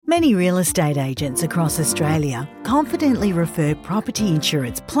Many real estate agents across Australia confidently refer Property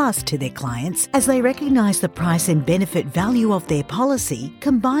Insurance Plus to their clients as they recognise the price and benefit value of their policy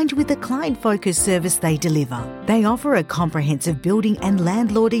combined with the client-focused service they deliver. They offer a comprehensive building and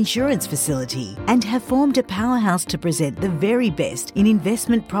landlord insurance facility and have formed a powerhouse to present the very best in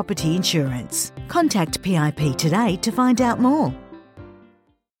investment property insurance. Contact PIP today to find out more.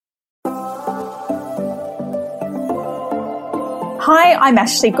 Hi, I'm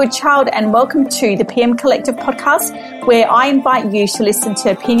Ashley Goodchild and welcome to the PM Collective podcast, where I invite you to listen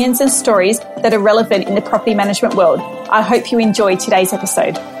to opinions and stories that are relevant in the property management world. I hope you enjoy today's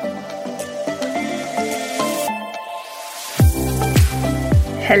episode.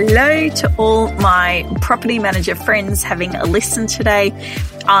 Hello to all my property manager friends having a listen today.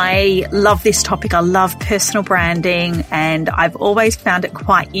 I love this topic. I love personal branding, and I've always found it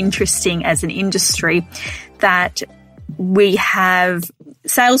quite interesting as an industry that we have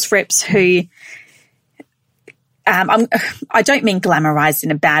sales reps who, I don't mean glamorized in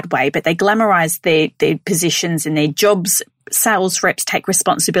a bad way, but they glamorize their positions and their jobs. Sales reps take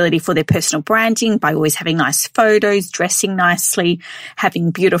responsibility for their personal branding by always having nice photos, dressing nicely, having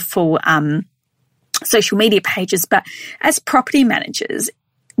beautiful social media pages. But as property managers,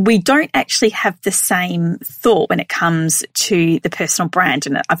 we don't actually have the same thought when it comes to the personal brand.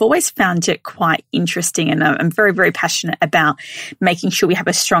 And I've always found it quite interesting, and I'm very, very passionate about making sure we have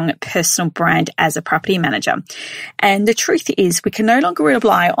a strong personal brand as a property manager. And the truth is we can no longer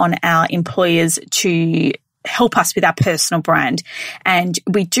rely on our employers to help us with our personal brand. And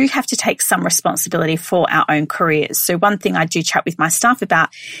we do have to take some responsibility for our own careers. So one thing I do chat with my staff about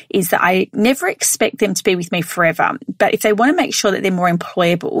is that I never expect them to be with me forever. But if they want to make sure that they're more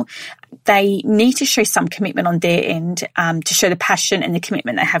employable, they need to show some commitment on their end to show the passion and the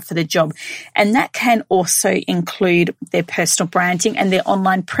commitment they have for the job. And that can also include their personal branding and their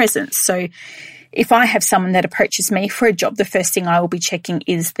online presence. So if I have someone that approaches me for a job, the first thing I will be checking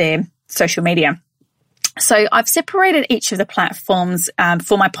is their social media. So I've separated each of the platforms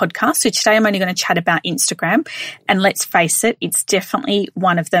for my podcast. So today I'm only going to chat about Instagram. And let's face it, it's definitely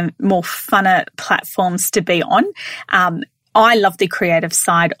one of the more funner platforms to be on. I love the creative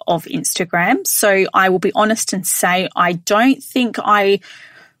side of Instagram. So I will be honest and say I don't think I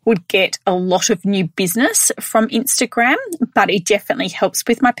would get a lot of new business from Instagram, but it definitely helps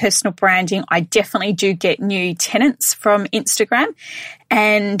with my personal branding. I definitely do get new tenants from Instagram,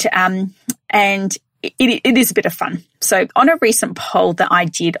 and it is a bit of fun. So on a recent poll that I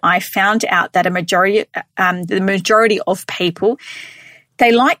did, I found out that the majority of people,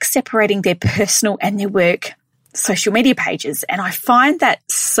 they like separating their personal and their work social media pages. And I find that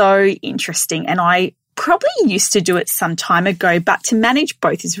so interesting. And I probably used to do it some time ago, but to manage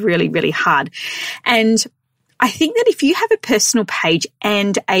both is really, really hard. And I think that if you have a personal page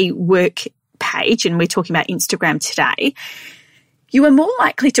and a work page, and we're talking about Instagram today, you are more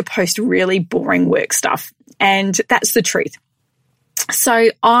likely to post really boring work stuff. And that's the truth. So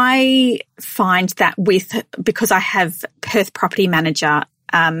I find that because I have Perth Property Manager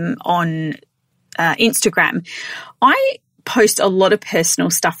on Instagram, I post a lot of personal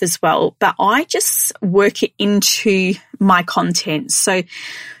stuff as well, but I just work it into my content. So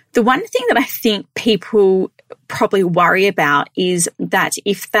the one thing that I think people probably worry about is that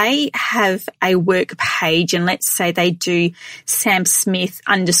if they have a work page, and let's say they do Sam Smith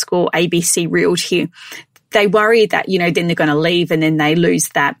 _ ABC Realty, they worry that, then they're going to leave and then they lose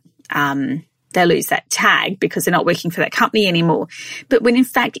that tag because they're not working for that company anymore. But when in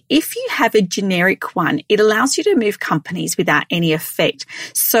fact, if you have a generic one, it allows you to move companies without any effect.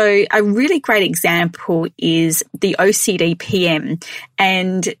 So a really great example is the OCD PM,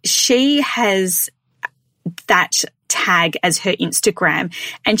 and she has that tag as her Instagram,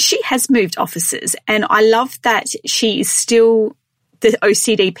 and she has moved offices. And I love that she is still the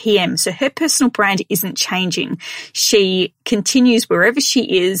OCD PM. So her personal brand isn't changing. She continues wherever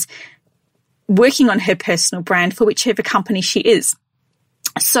she is, working on her personal brand for whichever company she is.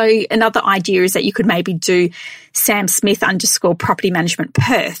 So another idea is that you could maybe do Sam Smith _ Property Management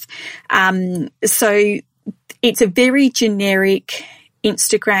Perth. So it's a very generic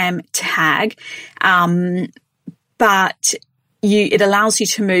Instagram tag, but it allows you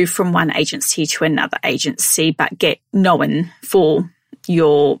to move from one agency to another agency, but get known for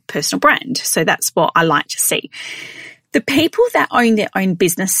your personal brand. So that's what I like to see. The people that own their own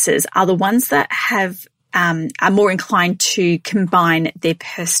businesses are the ones that are more inclined to combine their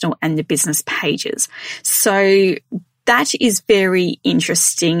personal and the business pages. So that is very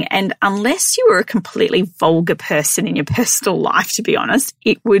interesting. And unless you are a completely vulgar person in your personal life, to be honest,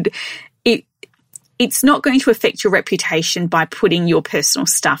 it it's not going to affect your reputation by putting your personal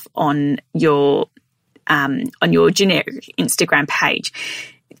stuff on your generic Instagram page.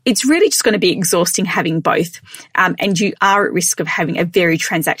 It's really just going to be exhausting having both, and you are at risk of having a very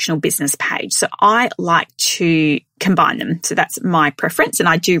transactional business page. So I like to combine them. So that's my preference, and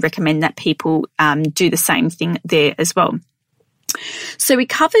I do recommend that people do the same thing there as well. So we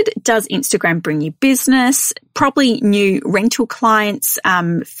covered, does Instagram bring you business? Probably new rental clients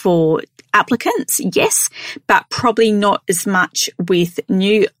for applicants, yes, but probably not as much with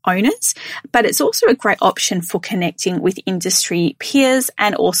new owners. But it's also a great option for connecting with industry peers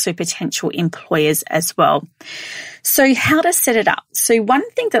and also potential employers as well. So how to set it up? So one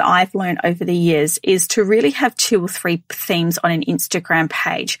thing that I've learned over the years is to really have 2 or 3 themes on an Instagram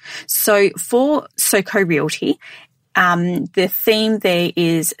page. So for SoCo Realty, the theme there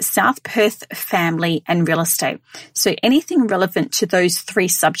is South Perth, family and real estate. So anything relevant to those 3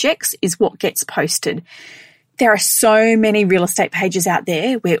 subjects is what gets posted. There are so many real estate pages out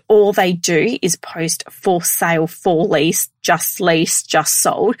there where all they do is post for sale, for lease, just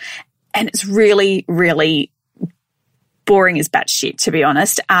sold. And it's really, really boring as batshit, to be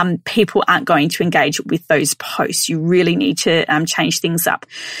honest. People aren't going to engage with those posts. You really need to change things up.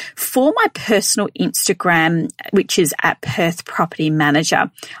 For my personal Instagram, which is at Perth Property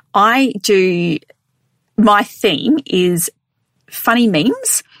Manager, my theme is funny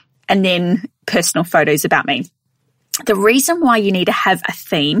memes and then personal photos about me. The reason why you need to have a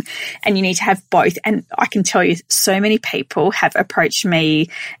theme and you need to have both, and I can tell you so many people have approached me,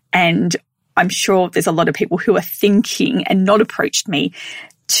 and I'm sure there's a lot of people who are thinking and not approached me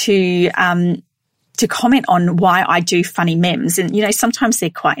to comment on why I do funny memes. And, sometimes they're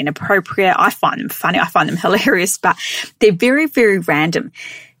quite inappropriate. I find them funny. I find them hilarious, but they're very, very random.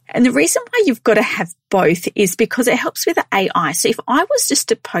 And the reason why you've got to have both is because it helps with the AI. So if I was just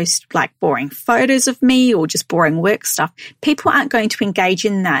to post like boring photos of me or just boring work stuff, people aren't going to engage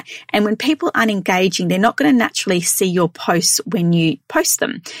in that. And when people aren't engaging, they're not going to naturally see your posts when you post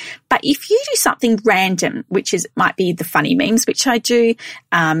them. But if you do something random, which might be the funny memes, which I do,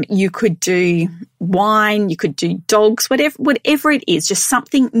 you could do wine, you could do dogs, whatever it is, just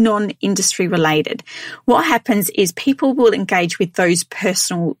something non-industry related. What happens is people will engage with those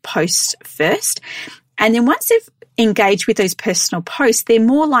personal posts first. And then once they've engaged with those personal posts, they're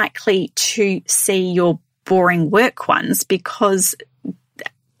more likely to see your boring work ones because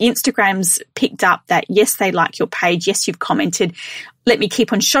Instagram's picked up that, yes, they like your page. Yes, you've commented. Let me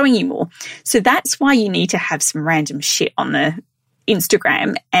keep on showing you more. So that's why you need to have some random shit on the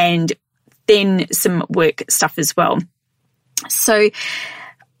Instagram and then some work stuff as well. So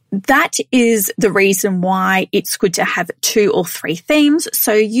that is the reason why it's good to have 2 or 3 themes.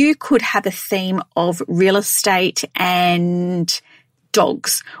 So you could have a theme of real estate and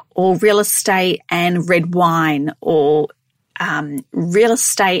dogs, or real estate and red wine, or real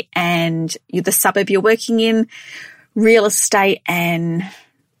estate and the suburb you're working in, real estate and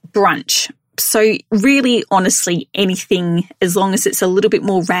brunch. So really, honestly, anything, as long as it's a little bit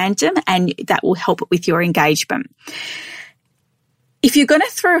more random, and that will help with your engagement. If you're going to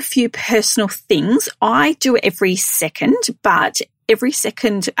throw a few personal things, I do it every second, but every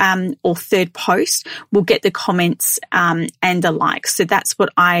second or third post will get the comments and the likes. So that's what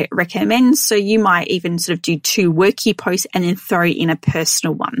I recommend. So you might even sort of do 2 worky posts and then throw in a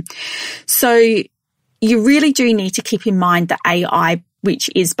personal one. So you really do need to keep in mind the AI which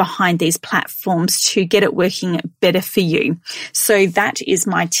is behind these platforms to get it working better for you. So that is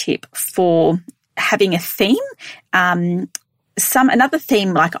my tip for having a theme. Another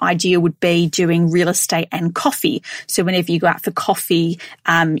theme like idea would be doing real estate and coffee. So whenever you go out for coffee,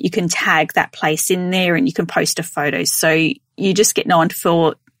 you can tag that place in there and you can post a photo. So you just get known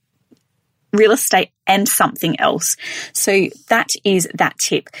for real estate and something else. So that is that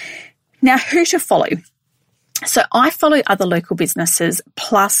tip. Now, who to follow? So I follow other local businesses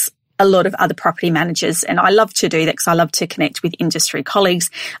plus a lot of other property managers, and I love to do that because I love to connect with industry colleagues.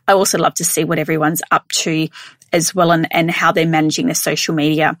 I also love to see what everyone's up to as well, and how they're managing their social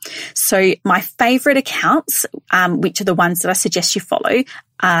media. So my favorite accounts, which are the ones that I suggest you follow,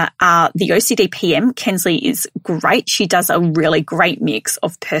 are the OCD PM. Kensley is great. She does a really great mix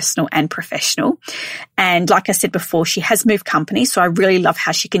of personal and professional. And like I said before, she has moved companies. So I really love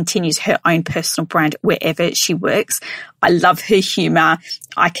how she continues her own personal brand wherever she works. I love her humor.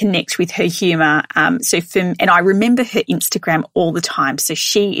 I connect with her humor. And I remember her Instagram all the time. So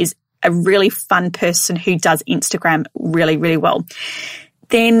she is a really fun person who does Instagram really, really well.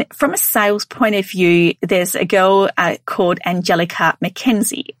 Then from a sales point of view, there's a girl called Angelica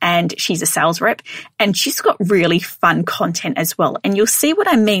McKenzie, and she's a sales rep, and she's got really fun content as well. And you'll see what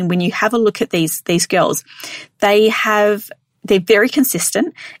I mean when you have a look at these girls. They're very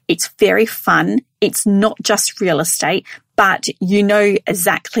consistent. It's very fun. It's not just real estate, but you know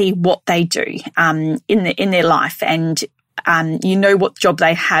exactly what they do in their life, and you know what job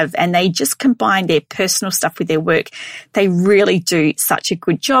they have, and they just combine their personal stuff with their work. They really do such a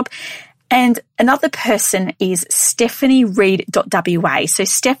good job. And another person is Stephanie Reid.wa. So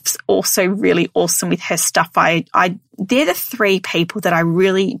Steph's also really awesome with her stuff. They're the three people that I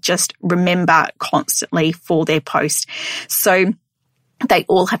really just remember constantly for their post. So they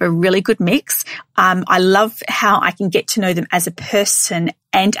all have a really good mix. I love how I can get to know them as a person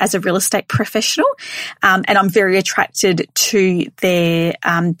and as a real estate professional. And I'm very attracted to them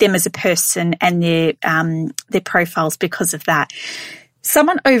as a person and their profiles because of that.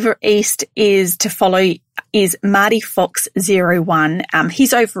 Someone over East is to follow is Marty Fox 01.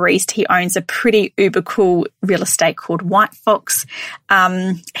 He's over East. He owns a pretty uber cool real estate called White Fox.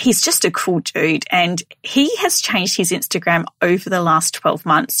 He's just a cool dude, and he has changed his Instagram over the last 12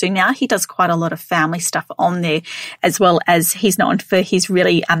 months. So now he does quite a lot of family stuff on there, as well as he's known for his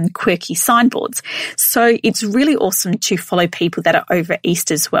really quirky signboards. So it's really awesome to follow people that are over East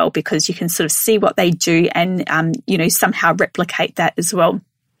as well, because you can sort of see what they do and, somehow replicate that as well.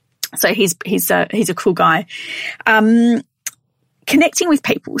 So he's a cool guy. Connecting with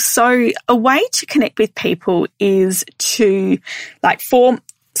people. So a way to connect with people is to, for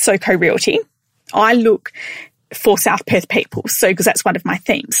SoCo Realty, I look for South Perth people. So, because that's one of my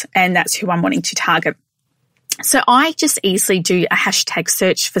themes and that's who I'm wanting to target. So I just easily do a hashtag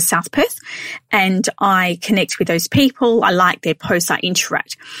search for South Perth, and I connect with those people. I like their posts. I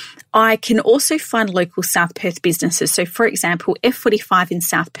interact. I can also find local South Perth businesses. So, for example, F45 in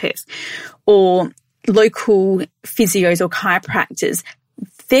South Perth, or local physios or chiropractors.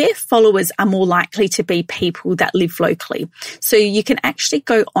 Their followers are more likely to be people that live locally. So you can actually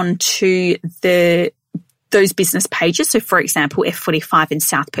go onto those business pages. So, for example, F45 in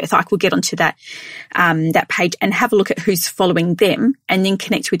South Perth, I could get onto that page and have a look at who's following them, and then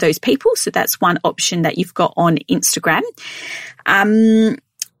connect with those people. So that's one option that you've got on Instagram.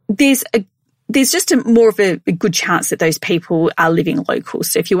 There's just more of a good chance that those people are living local.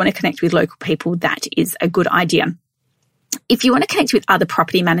 So if you want to connect with local people, that is a good idea. If you want to connect with other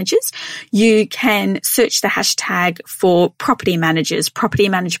property managers, you can search the hashtag for property managers, property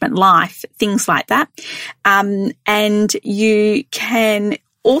management life, things like that. And you can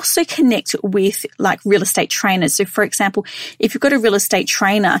also connect with real estate trainers. So, for example, if you've got a real estate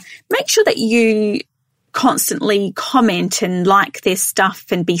trainer, make sure that you constantly comment and like their stuff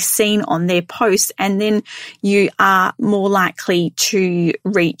and be seen on their posts, and then you are more likely to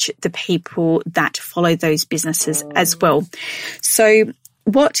reach the people that follow those businesses as well. So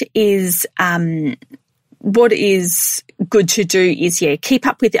what is good to do is, keep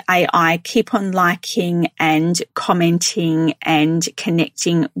up with the AI, keep on liking and commenting and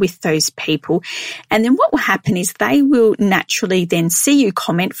connecting with those people. And then what will happen is they will naturally then see you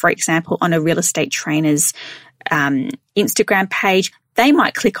comment, for example, on a real estate trainer's Instagram page. They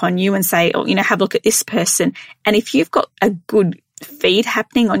might click on you and say, have a look at this person. And if you've got a good feed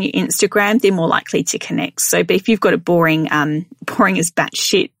happening on your Instagram, they're more likely to connect. So, but if you've got a boring as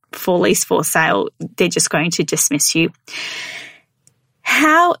batshit for lease for sale, they're just going to dismiss you.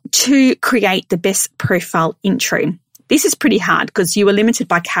 How to create the best profile intro. This is pretty hard because you are limited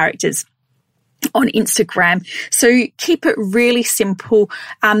by characters on Instagram. So keep it really simple.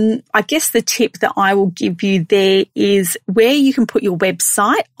 I guess the tip that I will give you there is where you can put your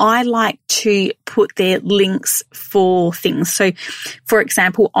website. I like to put their links for things. So, for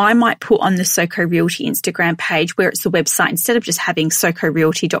example, I might put on the SoCo Realty Instagram page where it's the website. Instead of just having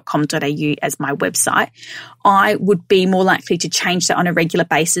socorealty.com.au as my website, I would be more likely to change that on a regular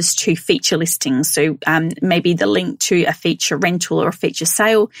basis to feature listings. So maybe the link to a feature rental or a feature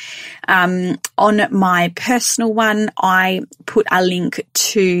sale. On my personal one, I put a link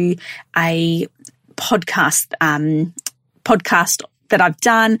to a podcast that I've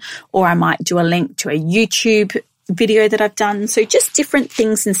done, or I might do a link to a YouTube video that I've done. So just different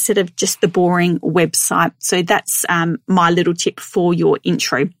things instead of just the boring website. So that's my little tip for your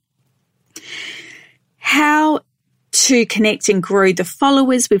intro. How To connect and grow the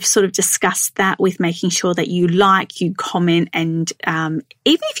followers, we've sort of discussed that with making sure that you like, you comment, and even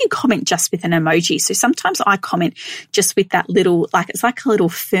if you comment just with an emoji. So sometimes I comment just with that little, it's like a little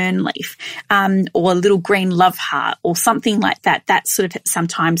fern leaf, or a little green love heart or something like that. That's sort of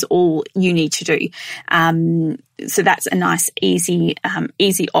sometimes all you need to do. So that's a nice, easy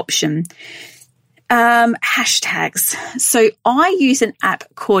option. Hashtags. So I use an app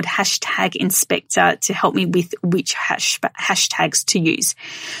called Hashtag Inspector to help me with which hashtags to use.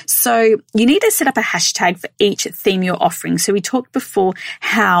 So you need to set up a hashtag for each theme you're offering. So we talked before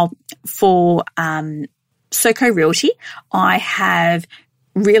how for Soko Realty, I have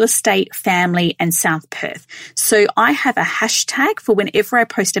real estate, family, and South Perth. So I have a hashtag for whenever I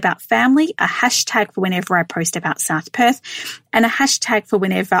post about family, a hashtag for whenever I post about South Perth, and a hashtag for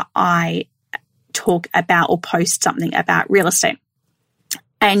whenever I talk about or post something about real estate.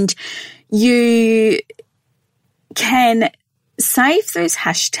 And you can save those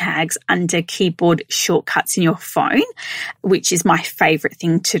hashtags under keyboard shortcuts in your phone, which is my favorite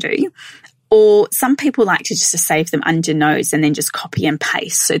thing to do. Or some people like to just save them under nose and then just copy and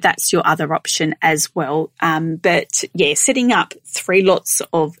paste. So that's your other option as well. But yeah, setting up 3 lots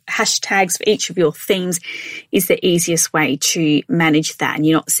of hashtags for each of your themes is the easiest way to manage that. And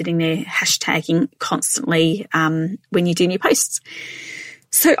you're not sitting there hashtagging constantly when you're doing your posts.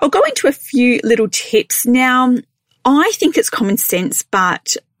 So I'll go into a few little tips. Now, I think it's common sense,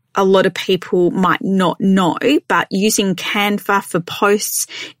 but a lot of people might not know, but using Canva for posts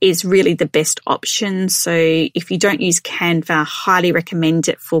is really the best option. So if you don't use Canva, highly recommend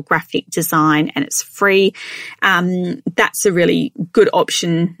it for graphic design, and it's free. That's a really good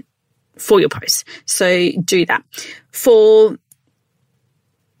option for your posts. So do that. I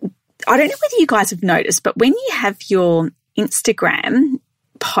don't know whether you guys have noticed, but when you have your Instagram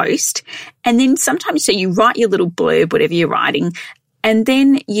post, and then sometimes so you write your little blurb, whatever you're writing, and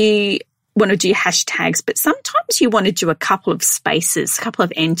then you want to do hashtags, but sometimes you want to do a couple of spaces, a couple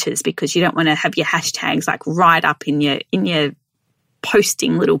of enters, because you don't want to have your hashtags like right up in your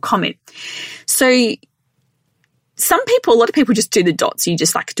posting little comment. So a lot of people just do the dots. You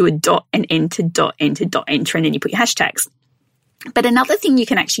just like do a dot and enter, dot, enter, dot, enter, and then you put your hashtags. But another thing you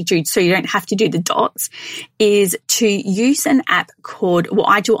can actually do so you don't have to do the dots is to use an app called,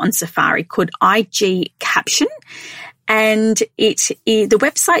 I do it on Safari, called IG Caption. And the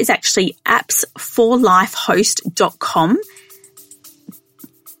website is actually apps4lifehost.com.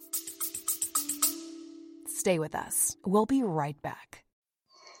 Stay with us. We'll be right back.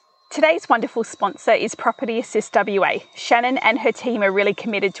 Today's wonderful sponsor is Property Assist WA. Shannon and her team are really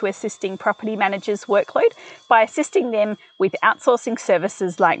committed to assisting property managers' workload by assisting them with outsourcing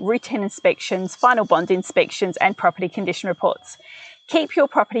services like routine inspections, final bond inspections, and property condition reports. Keep your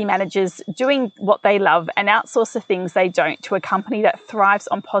property managers doing what they love and outsource the things they don't to a company that thrives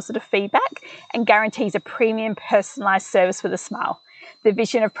on positive feedback and guarantees a premium personalised service with a smile. The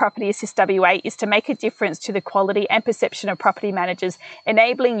vision of Property Assist WA is to make a difference to the quality and perception of property managers,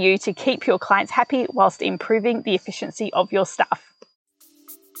 enabling you to keep your clients happy whilst improving the efficiency of your staff.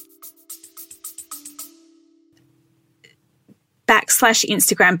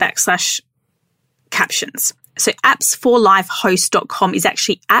 /Instagram /captions. So apps4lifehost.com is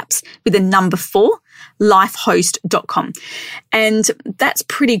actually apps with a number 4, lifehost.com. And that's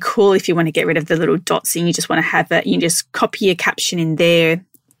pretty cool if you want to get rid of the little dots and you just want to have it. You just copy your caption in there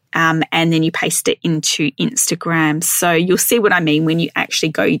and then you paste it into Instagram. So you'll see what I mean when you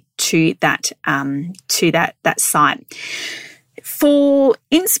actually go to that site. For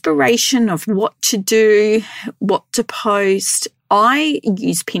inspiration of what to do, what to post, I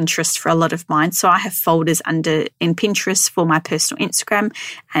use Pinterest for a lot of mine. So I have folders in Pinterest for my personal Instagram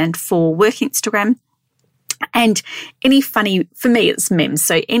and for work Instagram. And for me, it's memes.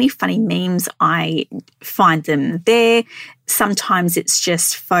 So any funny memes, I find them there. Sometimes it's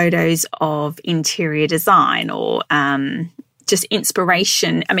just photos of interior design or just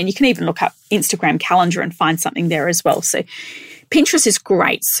inspiration. I mean, you can even look up Instagram calendar and find something there as well. So Pinterest is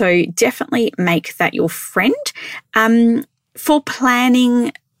great. So definitely make that your friend. For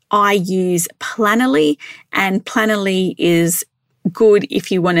planning, I use Planoly, and Planoly is good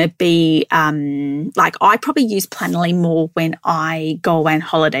if you want to be, I probably use Planoly more when I go away on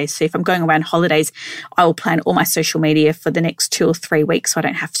holidays. So if I'm going away on holidays, I will plan all my social media for the next 2 or 3 weeks so I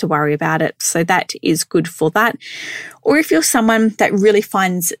don't have to worry about it. So that is good for that. Or if you're someone that really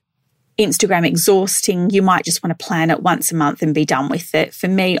finds Instagram exhausting, you might just want to plan it once a month and be done with it. For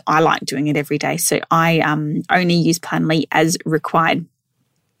me, I like doing it every day. So I only use Planoly as required.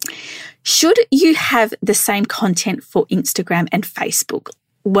 Should you have the same content for Instagram and Facebook?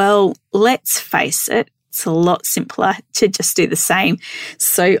 Well, let's face it, It's a lot simpler to just do the same.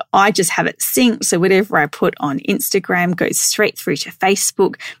 So I just have it synced. So whatever I put on Instagram goes straight through to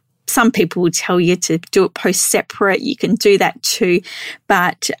Facebook. Some people will tell you to do it post separate. You can do that too.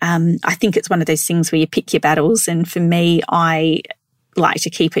 But I think it's one of those things where you pick your battles. And for me, I like to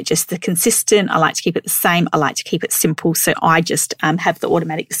keep it just the consistent. I like to keep it the same. I like to keep it simple. So I just have the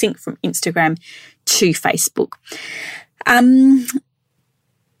automatic sync from Instagram to Facebook.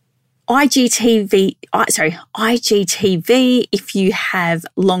 IGTV, if you have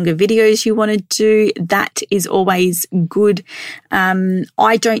longer videos you want to do, that is always good.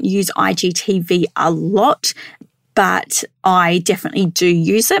 I don't use IGTV a lot, but I definitely do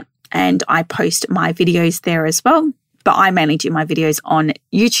use it, and I post my videos there as well. But I mainly do my videos on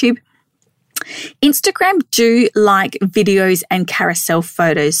YouTube. Instagram do like videos and carousel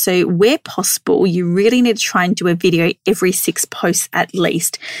photos. So where possible, you really need to try and do a video every 6 posts at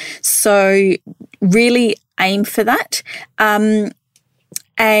least. So really aim for that.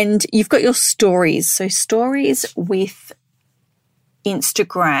 And you've got your stories. So stories with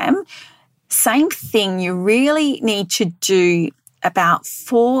Instagram, same thing. You really need to do about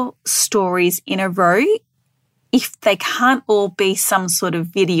 4 stories in a row. If they can't all be some sort of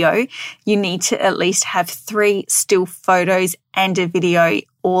video, you need to at least have 3 still photos and a video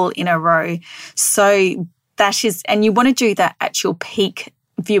all in a row. So that is, and you want to do that at your peak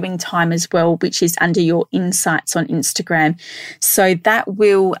viewing time as well, which is under your insights on Instagram. So that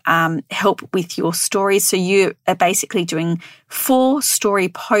will help with your stories. So you are basically doing 4 story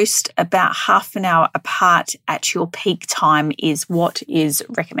posts about half an hour apart at your peak time is what is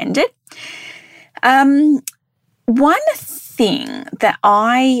recommended. One thing that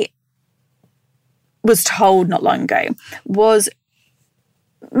I was told not long ago was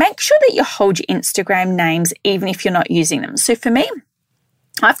make sure that you hold your Instagram names even if you're not using them. So for me,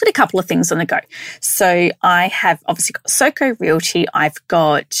 I've got a couple of things on the go. So I have obviously got Soko Realty. I've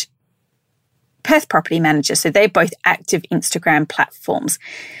got Perth Property Manager. So they're both active Instagram platforms.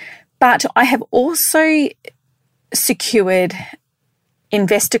 But I have also secured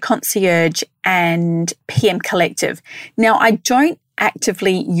Investor Concierge and PM Collective. Now, I don't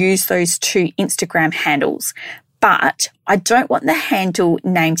actively use those 2 Instagram handles, but I don't want the handle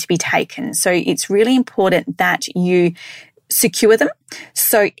name to be taken. So it's really important that you secure them.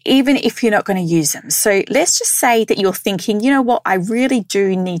 So even if you're not going to use them. So let's just say that you're thinking, you know what, I really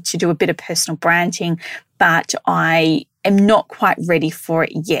do need to do a bit of personal branding, but I am not quite ready for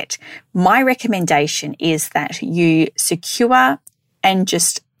it yet. My recommendation is that you secure and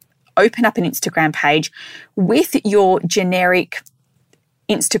just open up an Instagram page with your generic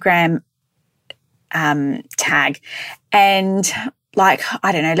Instagram tag. And like,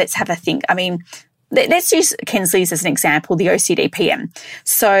 I don't know, let's have a think. I mean, let's use Kensley's as an example, the OCD PM.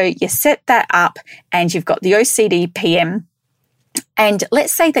 So you set that up and you've got the OCD PM. And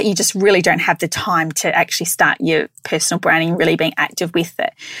let's say that you just really don't have the time to actually start your personal branding, really being active with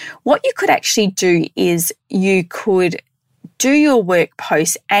it. What you could actually do is you could do your work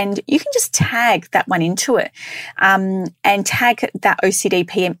post and you can just tag that one into it and tag that OCD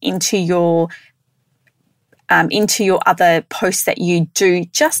PM into your other posts that you do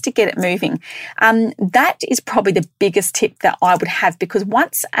just to get it moving. That is probably the biggest tip that I would have, because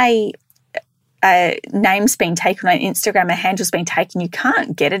once a name's been taken on Instagram, a handle's been taken, you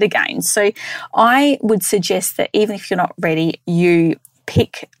can't get it again. So I would suggest that even if you're not ready, you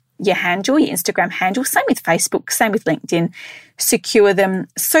pick your handle, your Instagram handle, same with Facebook, same with LinkedIn, secure them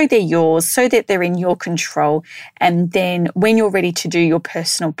so they're yours, so that they're in your control. And then when you're ready to do your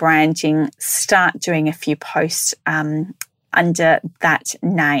personal branding, start doing a few posts under that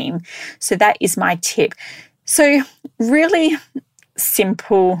name. So that is my tip. So really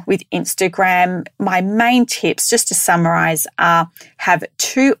simple with Instagram. My main tips, just to summarize, are have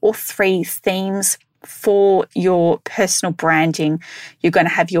 2 or 3 themes for your personal branding. You're going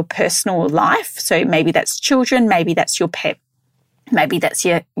to have your personal life. So maybe that's children, maybe that's your pet, maybe that's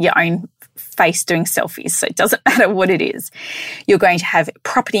your own face doing selfies. So it doesn't matter what it is. You're going to have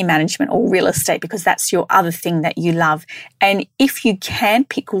property management or real estate, because that's your other thing that you love. And if you can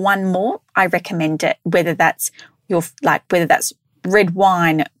pick one more, I recommend it, whether that's red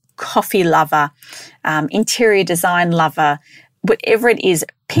wine, coffee lover, interior design lover, whatever it is,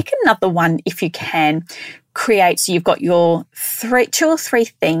 pick another one if you can. Create, so you've got your 2 or 3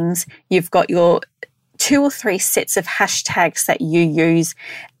 things, you've got your 2 or 3 sets of hashtags that you use,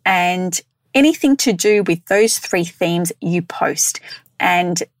 and anything to do with those 3 themes you post.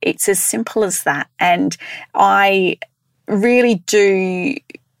 And it's as simple as that. And I really do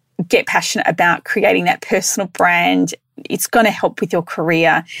get passionate about creating that personal brand it's going to help with your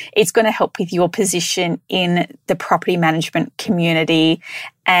career. It's going to help with your position in the property management community.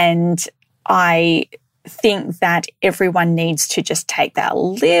 And I think that everyone needs to just take that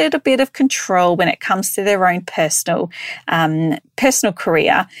little bit of control when it comes to their own personal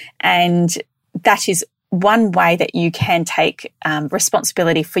career. And that is one way that you can take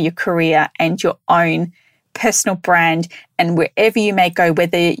responsibility for your career and your own personal brand, and wherever you may go,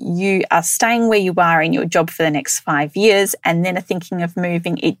 whether you are staying where you are in your job for the next 5 years and then are thinking of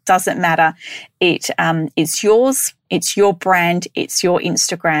moving, it doesn't matter. It's yours, it's your brand, it's your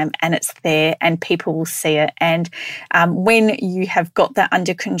Instagram, and it's there and people will see it. And when you have got that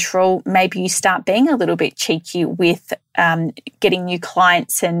under control, maybe you start being a little bit cheeky with getting new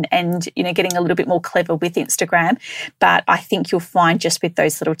clients and getting a little bit more clever with Instagram. But I think you'll find just with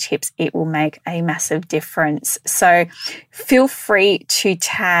those little tips, it will make a massive difference. So feel free to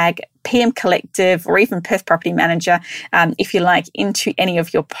tag PM Collective or even Perth Property Manager, if you like, into any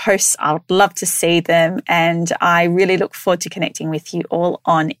of your posts. I would love to see them. And I really look forward to connecting with you all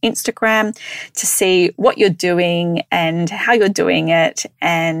on Instagram to see what you're doing and how you're doing it,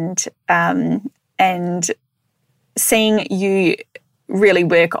 and seeing you really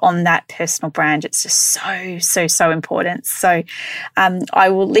work on that personal brand. It's just so important. So I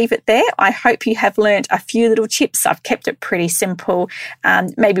will leave it there. I hope you have learned a few little tips. I've kept it pretty simple.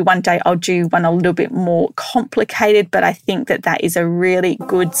 Maybe one day I'll do one a little bit more complicated, but I think that is a really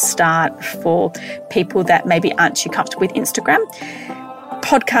good start for people that maybe aren't too comfortable with Instagram.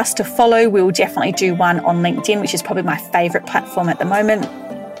 Podcast to follow. We'll definitely do one on LinkedIn, which is probably my favorite platform at the moment,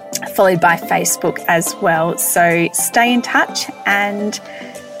 followed by Facebook as well. So stay in touch and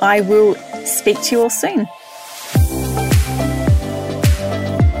I will speak to you all soon.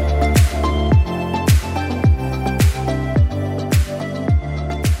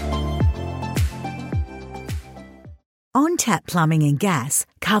 OnTap Plumbing and Gas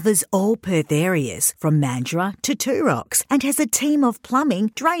covers all Perth areas from Mandurah to Two Rocks and has a team of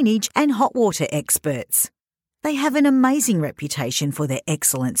plumbing, drainage and hot water experts. They have an amazing reputation for their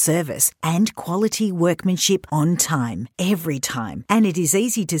excellent service and quality workmanship on time, every time. And it is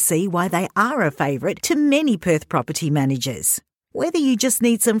easy to see why they are a favourite to many Perth property managers. Whether you just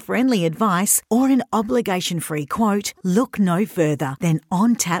need some friendly advice or an obligation-free quote, look no further than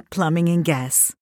OnTap Plumbing and Gas.